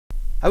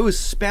I was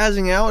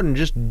spazzing out and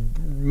just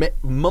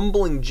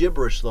mumbling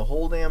gibberish the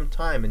whole damn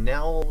time, and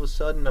now all of a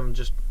sudden I'm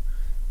just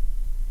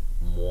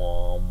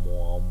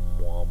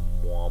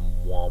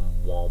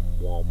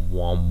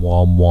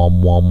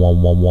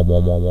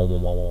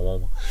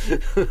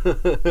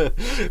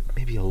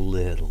maybe a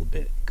little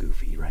bit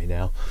goofy right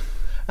now.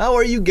 How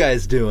are you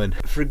guys doing?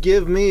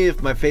 Forgive me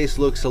if my face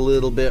looks a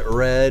little bit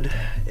red.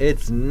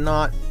 It's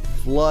not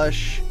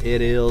flush,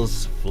 it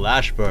is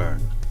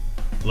Flashburn,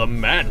 the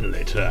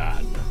manly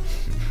tan.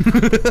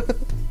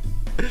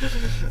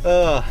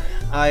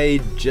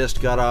 I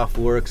just got off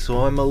work,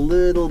 so I'm a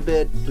little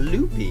bit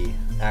loopy,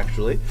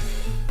 actually,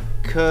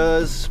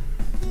 cause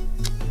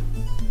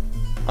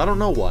I don't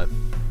know why.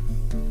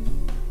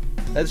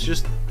 That's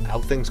just how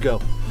things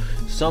go.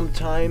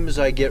 Sometimes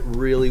I get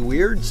really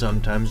weird,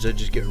 sometimes I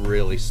just get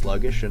really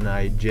sluggish, and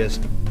I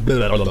just...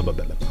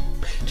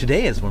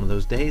 Today is one of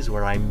those days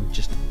where I'm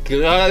just...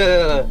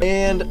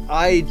 And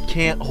I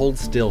can't hold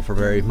still for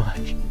very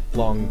much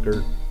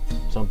longer,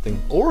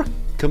 something, or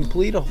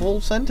complete a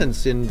whole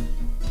sentence in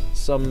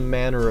some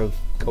manner of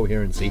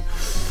coherency.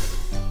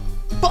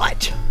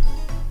 But,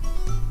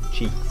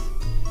 cheeks.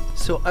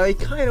 So I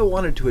kind of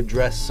wanted to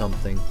address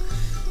something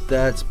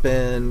that's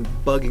been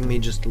bugging me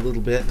just a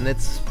little bit, and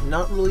it's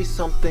not really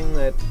something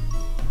that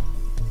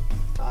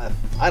I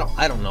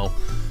don't know.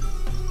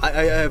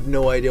 I have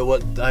no idea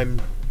what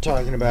I'm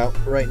talking about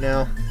right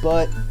now,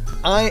 but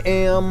I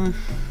am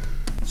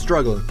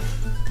struggling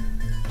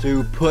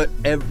to put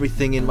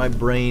everything in my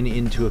brain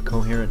into a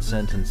coherent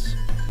sentence,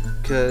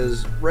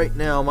 because right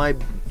now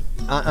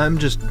I'm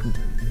just,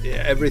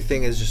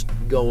 everything is just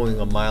going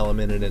a mile a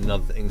minute and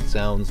nothing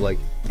sounds like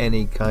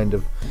any kind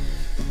of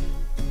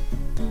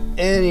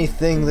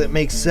anything that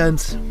makes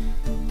sense.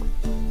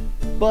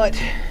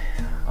 But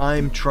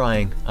I'm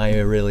trying. I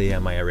really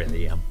am.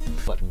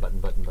 Button, button,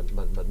 button, button,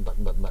 button, button,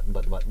 button, button, button,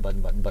 button,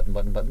 button, button, button,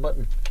 button, button,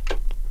 button.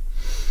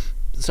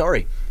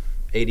 Sorry,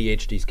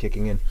 ADHD's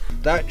kicking in.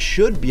 That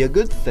should be a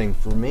good thing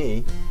for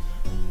me.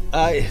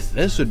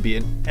 This would be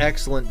an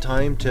excellent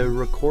time to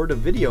record a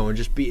video and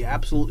just be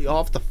absolutely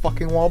off the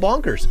fucking wall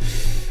bonkers.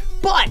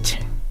 But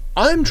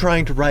I'm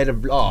trying to write a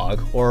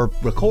vlog, or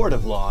record a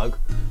vlog,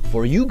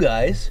 for you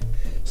guys,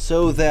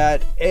 so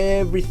that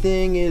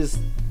everything is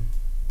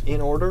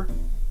in order.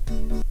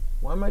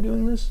 Why am I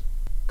doing this?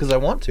 Because I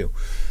want to.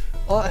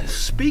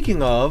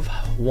 Speaking of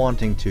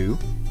wanting to,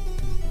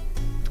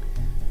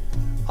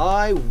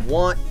 I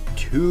want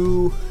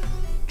to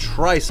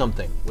try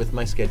something with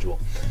my schedule.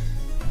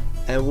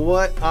 And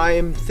what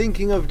I'm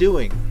thinking of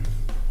doing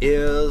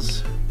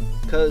is,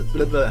 take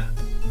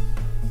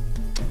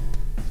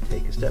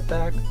a step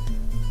back.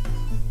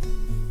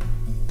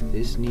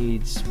 This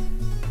needs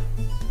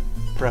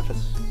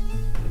preface.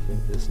 I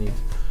think this needs,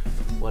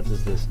 what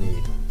does this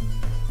need?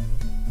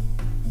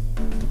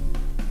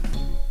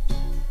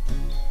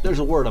 There's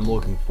a word I'm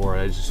looking for,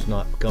 it's just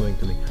not coming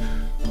to me.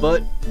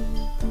 But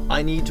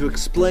I need to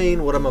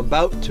explain what I'm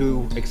about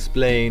to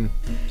explain.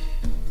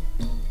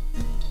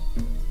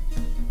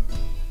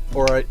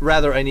 Or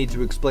rather, I need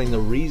to explain the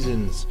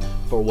reasons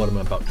for what I'm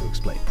about to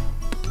explain.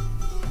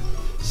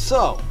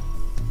 So,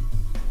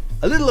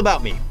 a little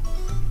about me.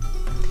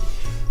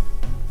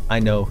 I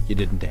know you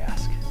didn't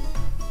ask.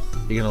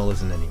 You're gonna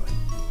listen anyway.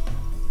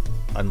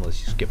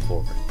 Unless you skip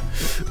forward.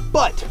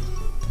 But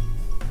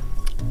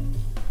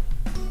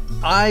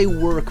I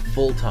work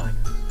full-time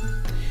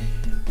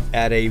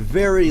at a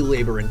very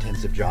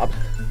labor-intensive job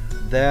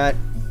that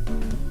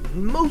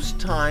most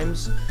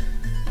times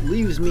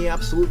leaves me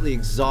absolutely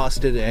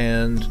exhausted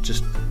and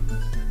just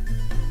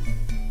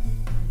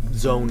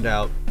zoned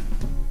out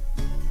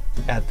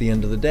at the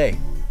end of the day.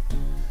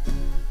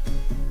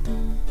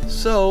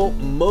 So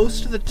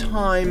most of the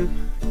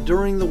time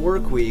during the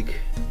work week,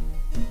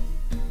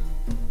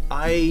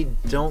 I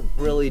don't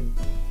really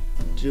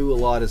do a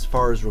lot as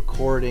far as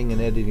recording and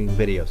editing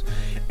videos.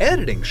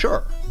 Editing,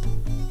 sure.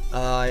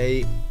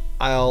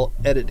 I'll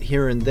edit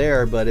here and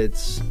there, but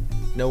it's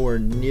nowhere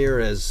near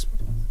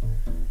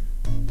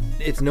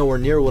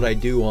what I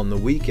do on the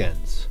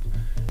weekends.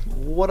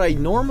 What I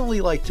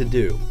normally like to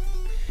do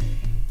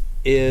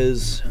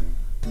is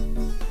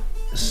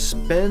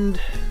spend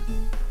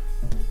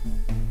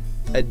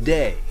a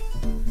day,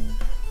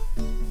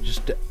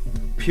 just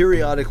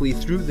periodically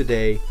through the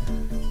day,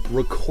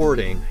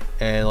 recording,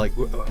 and like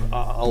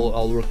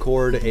I'll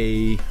record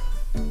a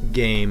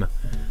game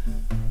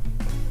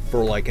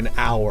for like an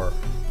hour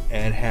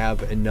and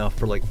have enough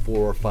for like 4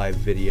 or 5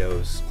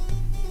 videos,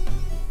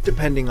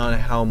 depending on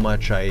how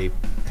much I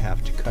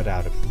have to cut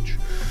out of each.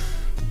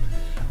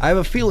 I have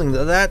a feeling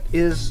that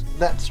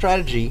that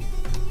strategy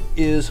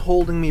is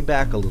holding me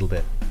back a little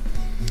bit.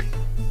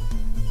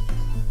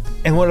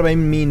 And what do I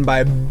mean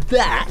by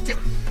that?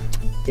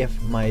 If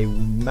my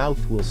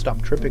mouth will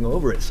stop tripping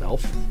over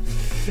itself.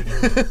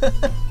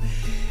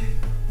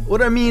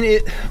 What I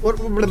mean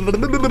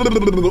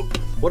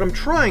what I'm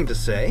trying to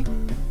say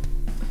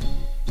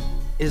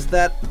is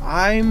that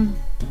I'm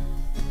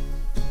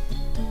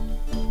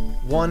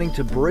wanting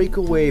to break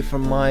away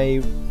from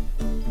my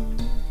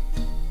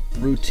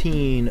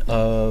routine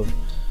of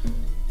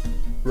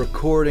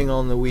recording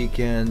on the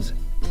weekends,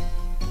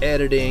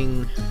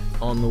 editing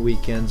on the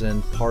weekends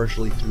and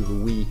partially through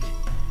the week,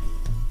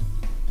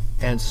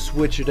 and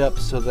switch it up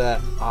so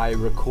that I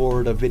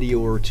record a video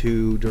or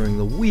two during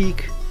the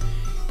week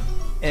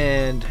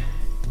and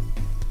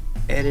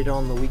edit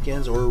on the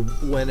weekends or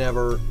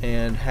whenever,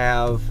 and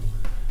have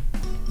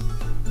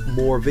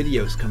more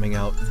videos coming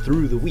out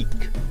through the week.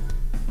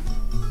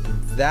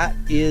 That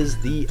is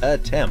the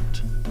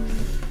attempt.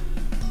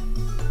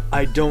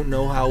 I don't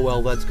know how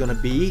well that's gonna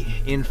be.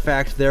 In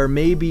fact, there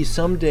may be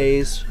some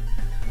days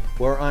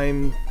where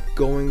I'm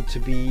going to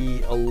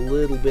be a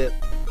little bit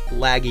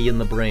laggy in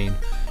the brain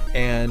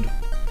and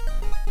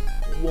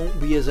won't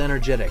be as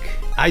energetic.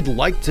 I'd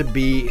like to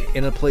be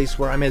in a place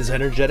where I'm as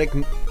energetic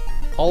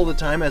all the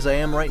time as I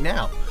am right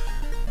now,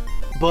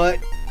 but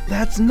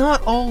that's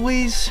not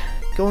always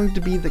going to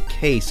be the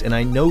case, and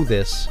I know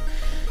this,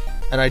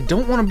 and I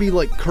don't want to be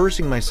like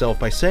cursing myself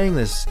by saying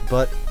this,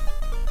 but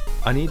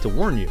I need to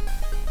warn you.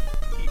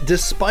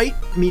 Despite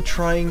me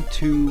trying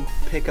to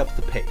pick up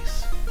the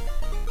pace,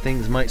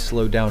 things might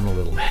slow down a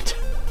little bit.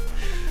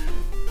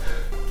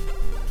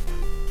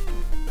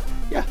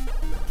 Yeah,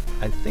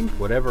 I think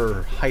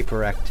whatever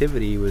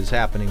hyperactivity was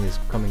happening is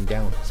coming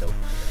down, so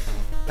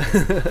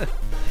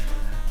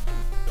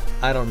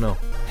I don't know.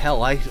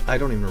 Hell, I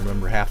don't even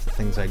remember half the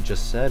things I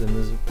just said in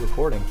this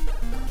recording.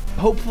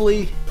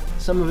 Hopefully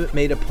some of it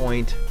made a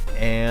point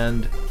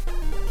and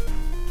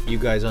you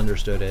guys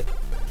understood it.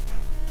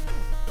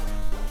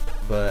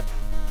 But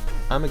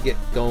I'm gonna get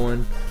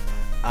going.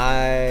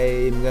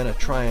 I'm gonna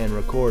try and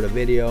record a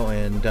video,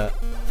 and I'm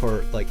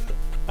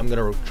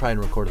gonna try and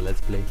record a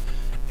Let's Play.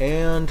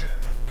 And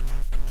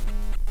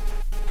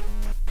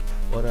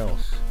what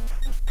else?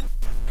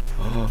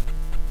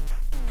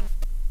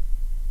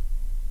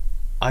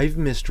 I've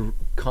missed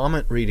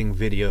comment reading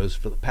videos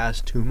for the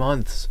past 2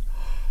 months.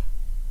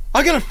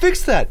 I gotta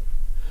fix that,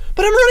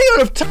 but I'm running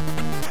out of time.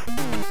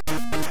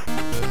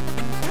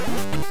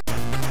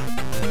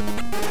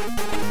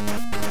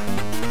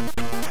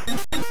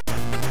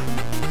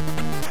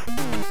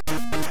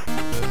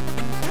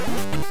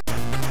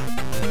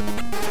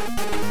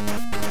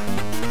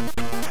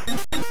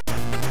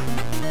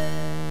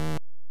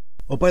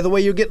 Oh, by the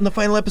way, you're getting the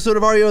final episode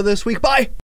of Ario this week. Bye!